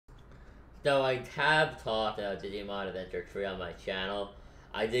So I have talked about Digimon Adventure 3 on my channel.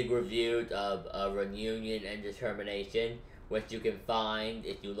 I did reviews of Reunion and Determination, which you can find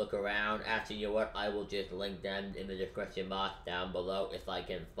if you look around. Actually, you know what? I will just link them in the description box down below if I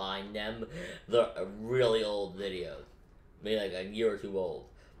can find them. They're really old videos. Maybe like a year or two old.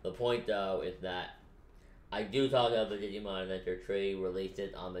 The point, though, is that I do talk about the Digimon Adventure 3, released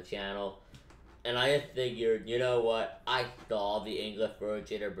it on the channel. And I just figured, you know what? I saw the English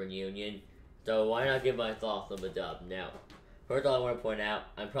version of Reunion, so why not give my thoughts on the dub? Now, first of all, I want to point out,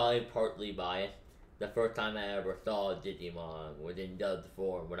 I'm probably partly biased. The first time I ever saw Digimon was in dubbed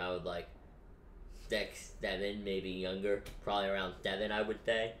form when I was like 6, 7, maybe younger. Probably around 7, I would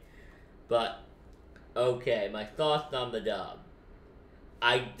say. But, okay, my thoughts on the dub.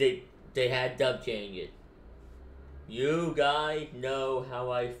 They had dub changes. You guys know how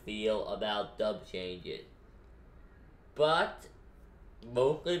I feel about dub changes. But,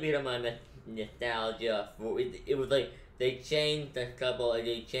 mostly because of my nostalgia, it was like, they changed a couple, like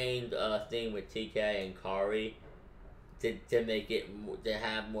they changed a thing with TK and Kari to make it, to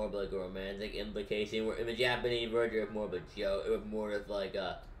have more of like a romantic implication, where in the Japanese version it was more of a joke, it was more of like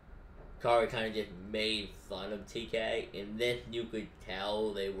a, Kari kind of just made fun of TK, and this you could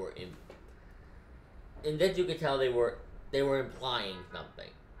tell they were they were implying something.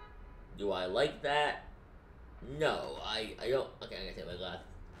 Do I like that? No, I don't. Okay, I'm gonna take my glass.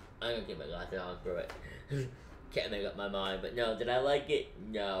 I'm gonna get my glasses on for it. Can't make up my mind, but no, did I like it?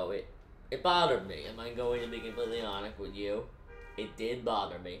 No, it bothered me. Am I going to be completely honest with you? It did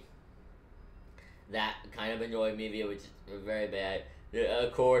bother me. That kind of annoyed me. It was just very bad.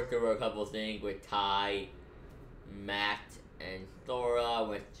 Of course, there were a couple things with Ty, Matt, and Thora,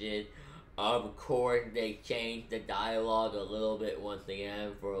 which is, of course, they changed the dialogue a little bit once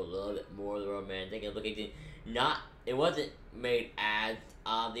again for a little bit more romantic implication. It wasn't made as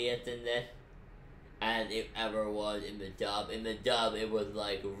obvious in this as it ever was in the dub. In the dub, it was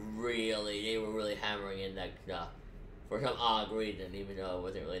like they were really hammering in that stuff for some odd reason, even though it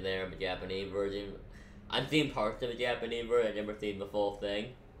wasn't really there in the Japanese version. I've seen parts of the Japanese version, I've never seen the full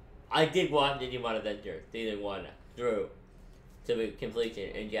thing. I did watch Digimon Adventure Season 1 through to the completion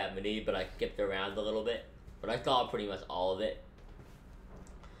in Japanese, but I skipped around a little bit. But I saw pretty much all of it.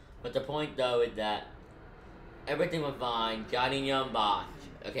 But the point, though, is that everything was fine. Johnny Young Bosch.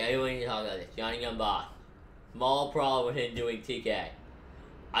 Okay, I don't need to talk about this. Johnny Young Bosch. Small problem with him doing TK.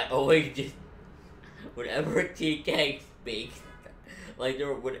 I always just, whenever TK speaks, like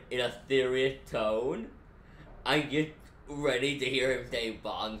they're in a serious tone, I'm just ready to hear him say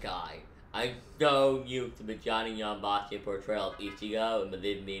Bankai. I'm so used to the Johnny Yambashi portrayal of Ichigo in the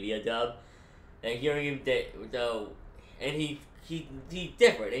Viz Media dub, and hearing him and he's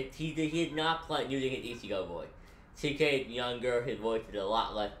different. He's not playing using his Ichigo voice. TK is younger. His voice is a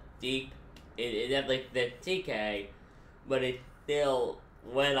lot less deep. It definitely fits TK, but it's still,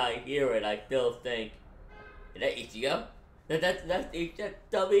 when I hear it, I still think, is that Ichigo? That's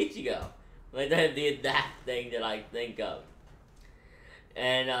dumb Ichigo. Like, that's the exact thing that I think of.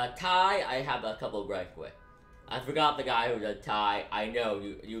 And Ty, I have a couple of gripes with. I forgot the guy who does Ty. I know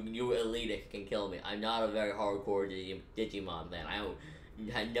you elitists can kill me. I'm not a very hardcore Digimon fan.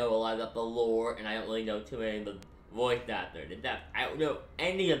 I know a lot about the lore, and I don't really know too many of the voice actors. In fact, I don't know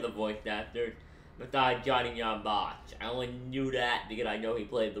any of the voice actors besides Johnny Yambash. I only knew that because I know he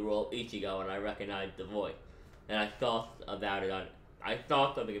played the role of Ichigo, and I recognized the voice. And I saw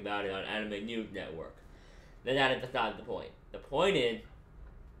something about it on Anime News Network. Then that is beside the point. The point is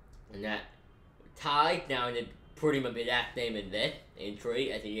that Ty sounded pretty much the exact same in this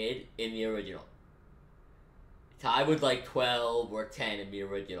entry as he did in the original. Ty was like 12 or 10 in the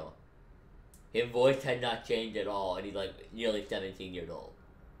original. His voice had not changed at all, and he's like nearly 17 years old.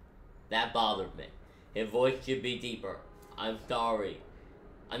 That bothered me. His voice should be deeper. I'm sorry.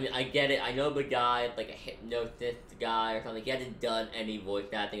 I mean, I get it. I know the guy, like a hypnosis guy or something. He hasn't done any voice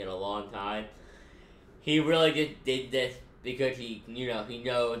acting in a long time. He really just did this because he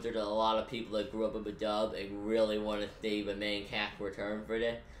knows there's a lot of people that grew up with the dub and really want to see the main cast return for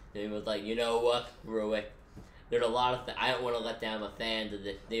this. And he was like, you know what? Screw it. There's a lot of I don't want to let down the fans of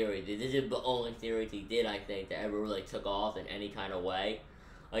this series. This is the only series he did, I think, that ever really took off in any kind of way.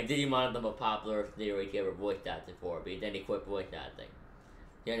 Like, Digimon is the most popular series he ever voice acted for, but then he quit voice acting.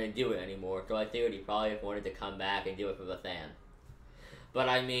 He didn't do it anymore, so I figured he probably wanted to come back and do it for the fans. But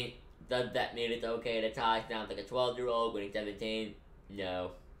I mean, does that mean it's okay to Ty sounds like a 12-year-old when he's 17?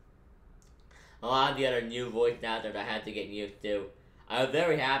 No. A lot of the other new voice actors I had to get used to. I was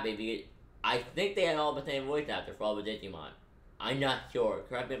very happy because I think they had all the same voice actor for all the Digimon. I'm not sure.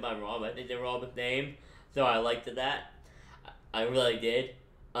 Correct me if I'm wrong, but I think they were all the same. So I liked that. I really did.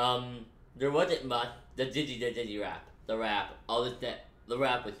 There wasn't much. The Digi rap. The rap. All this that the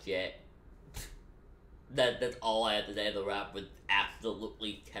rap was shit. That's all I have to say. The rap was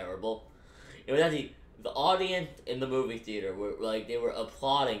absolutely terrible. It was actually the audience in the movie theater were like they were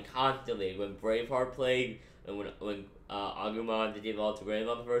applauding constantly when Braveheart played and when Agumon did evolve to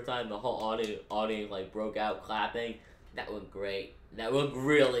Greymon the first time. The whole audience like broke out clapping. That was great. That was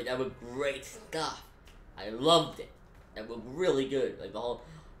great stuff. I loved it. That was really good. Like the whole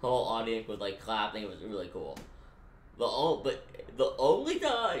audience was like clapping. It was really cool. But the only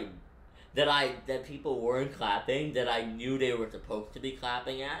time that people weren't clapping that I knew they were supposed to be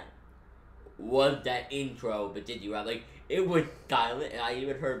clapping at was that intro, but did you rap? Like it was silent, and I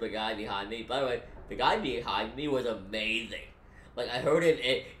even heard the guy behind me. By the way, the guy behind me was amazing. Like I heard him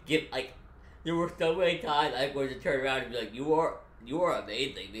give like there were so many times I was to turn around and be like, you are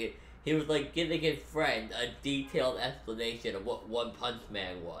amazing. He was like giving his friend a detailed explanation of what One Punch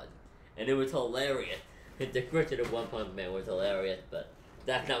Man was, and it was hilarious. His description of One Punch Man was hilarious, but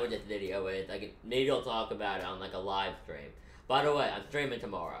that's not what this video is. Maybe I'll talk about it on like a live stream. By the way, I'm streaming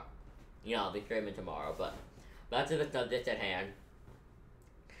tomorrow. Yeah, I'll be streaming tomorrow, but back to the subject at hand.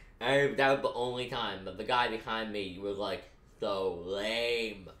 And that was the only time, but the guy behind me was like, so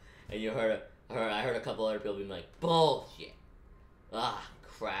lame. And I heard a couple other people being like, bullshit. Ah,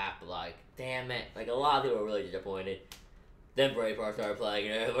 crap, like, damn it. Like, a lot of people were really disappointed. Then Braveheart started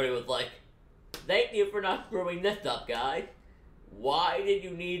playing, and everybody was like, thank you for not screwing this up, guys. Why did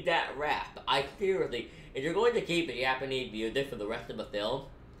you need that rap? I seriously, if you're going to keep a Japanese music for the rest of the film,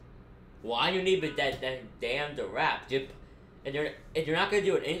 why do you need that damn rap? If you're not gonna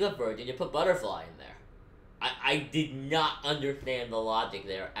do an English version, you put Butterfly in there. I did not understand the logic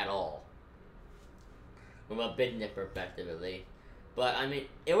there at all. From a business perspective, at least. But I mean,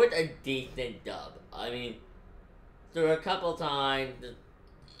 it was a decent dub. I mean, there were a couple times.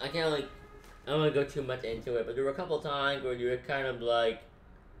 I don't want to go too much into it, but there were a couple times where you were kind of like,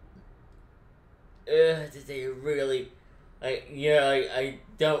 did they really? Like, yeah, I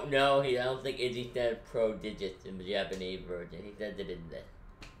don't know. I don't think Izzy said pro digits in the Japanese version. He said it in this.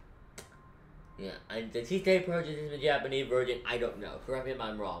 Yeah, did he say pro digits in the Japanese version? I don't know. Correct me if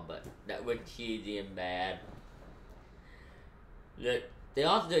I'm wrong, but that was cheesy and bad. They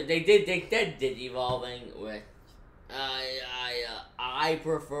said Digivolving, which I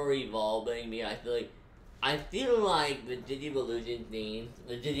prefer evolving because I feel like the Digivolution themes,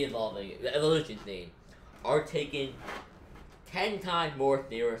 the evolution theme, are taken 10 times more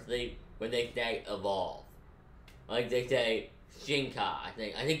seriously when they say evolve. Like they say Shinkai. I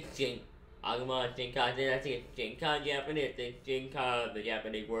think Agumon Shinkai. I think it's Shinkai in Japanese. I think Shinkai the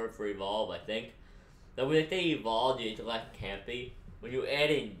Japanese word for evolve, I think. So when they say evolve, it's less campy. When you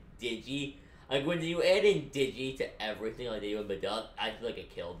add in Digi, like when you add in Digi to everything like they do in Madub, I feel like it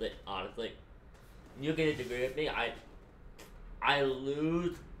killed it, honestly. You can disagree with me. I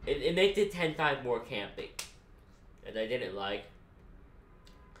lose. It makes it 10 times more campy. And I didn't like.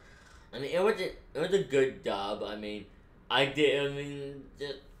 I mean, it was a good dub. I mean, and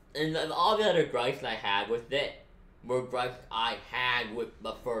all the other gripes I had with it were gripes I had with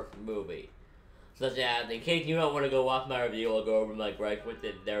the first movie. Such as, in case you don't want to go watch my review, I'll go over my gripes with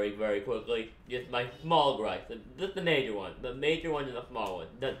it very, very quickly. Just my small gripes. Just the major ones. The major ones and the small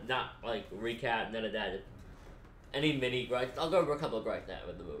ones. Not like recap, none of that. Just any mini gripes. I'll go over a couple of gripes now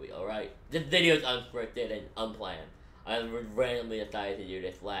with the movie, alright? This video is unscripted and unplanned. I randomly decided to do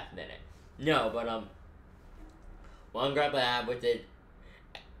this last minute. No, but one gripe I have with it,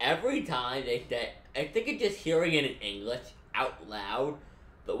 every time they say, I think it's just hearing it in English out loud,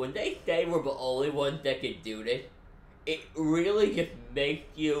 but when they say we're the only ones that can do this, it really just makes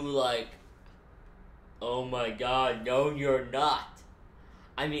you like, oh my god, no you're not.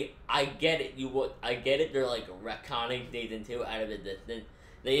 I mean, I get it, I get it, they're like retconning season 2 out of the distance.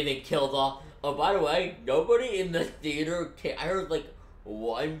 They even killed off. Oh, by the way, nobody in the theater. I heard like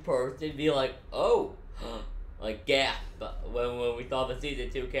one person be like, "Oh," like gasp. But when we saw the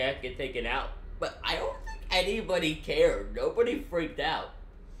season 2 cast get taken out, but I don't think anybody cared. Nobody freaked out.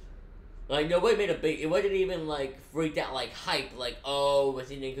 Like nobody made a big. It wasn't even like freaked out, like hype, like oh, the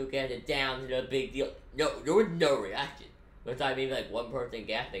season 2 cast is down, it's a big deal. No, there was no reaction. Besides maybe like one person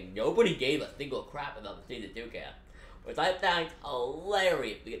gasping, nobody gave a single crap about the season 2 cast. Which I found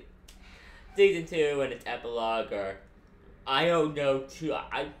hilarious. Season 2 and its epilogue are, I don't know,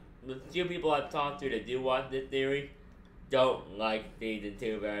 the few people I've talked to that do watch this series don't like season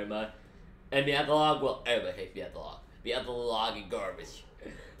 2 very much. And the epilogue, well, everybody hates the epilogue. The epilogue is garbage.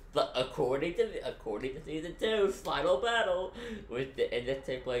 But according to season 2's final battle, and this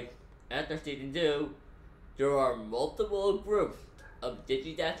takes place after season 2, there are multiple groups of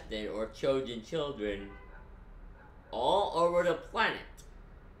Digidestined or chosen children all over the planet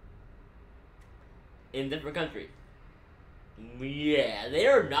in different countries. Yeah, they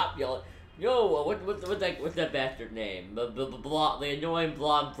are not the only. Yo, what's that bastard name? The annoying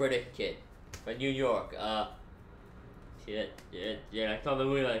blonde British kid from New York. Yeah, I saw the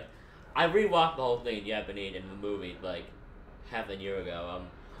movie like, I rewatched the whole thing in Japanese in the movie like half a year ago.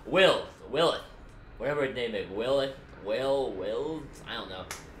 Willis, whatever his name is, Willis, Wills, I don't know.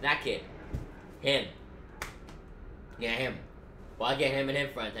 That kid, him, yeah, him. Why can't him and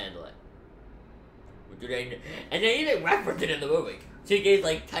his friends handle it? And they even reference it in the movie. TK's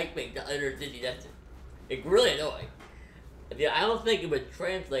like typing to under Digidestined. It's really annoying. I don't think it was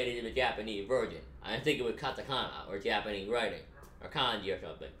translated in the Japanese version. I think it was katakana or Japanese writing or kanji or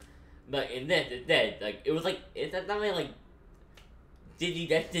something. But in this, instead, like it was like it's not something like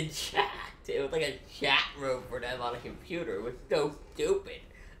Digidestined chat. It was like a chat room for them on a computer. It was so stupid.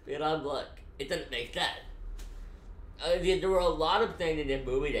 And I'm like, it doesn't make sense. There were a lot of things in this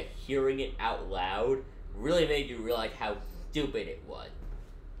movie that hearing it out loud really made you realize how stupid it was.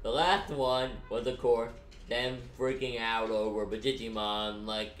 The last one was, of course, them freaking out over Digimon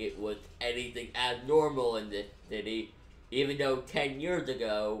like it was anything abnormal in this city, even though 10 years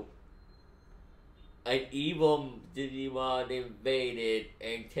ago, an evil Digimon invaded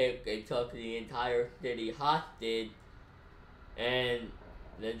and took the entire city hostage, and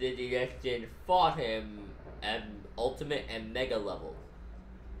the Digidestined fought him at Ultimate and Mega level.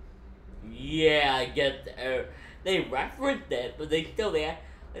 Yeah, I guess they referenced it, but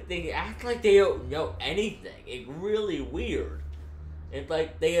they act like they don't know anything. It's really weird. It's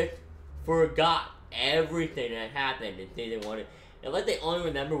like they just forgot everything that happened in season 1. It's like they only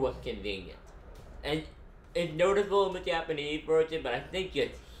remember what's convenient. And it's noticeable in the Japanese version, but I think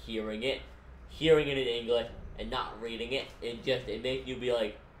just hearing it in English and not reading it, it makes you be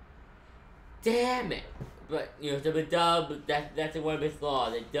like, damn it. But, you know, so the dub, that's one of its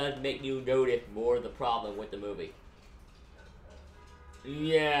flaws. It does make you notice more of the problem with the movie.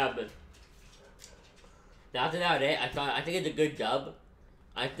 Yeah, but that's about it. I think it's a good dub.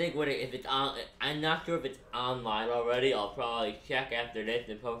 I think if it's on, I'm not sure if it's online already. I'll probably check after this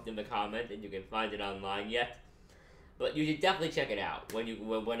and post in the comments, and you can find it online yet. But you should definitely check it out when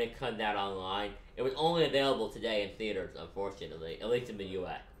it comes out online. It was only available today in theaters, unfortunately, at least in the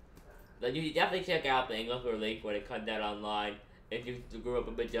U.S. But you should definitely check out the English release when it comes out online. If you grew up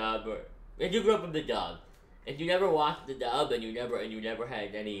with the dub, If you never watched the dub and you never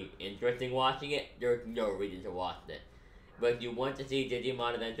had any interest in watching it, there's no reason to watch it. But if you want to see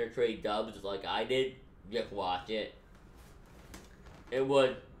Digimon Adventure 3 dubs like I did, just watch it. It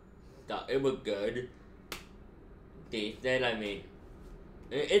was good, decent. I mean,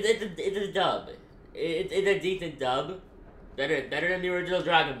 it's a dub. It's a decent dub. Better than the original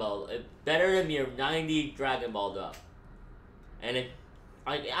Dragon Ball. Better than your 90s Dragon Ball dub. And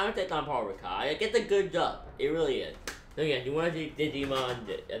I don't think it's on par with Kai. It's a good dub. It really is. So yeah, if you want to see Digimon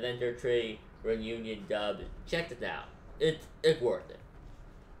Adventure 3 Reunion dub, check this out. It's worth it.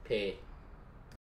 Peace.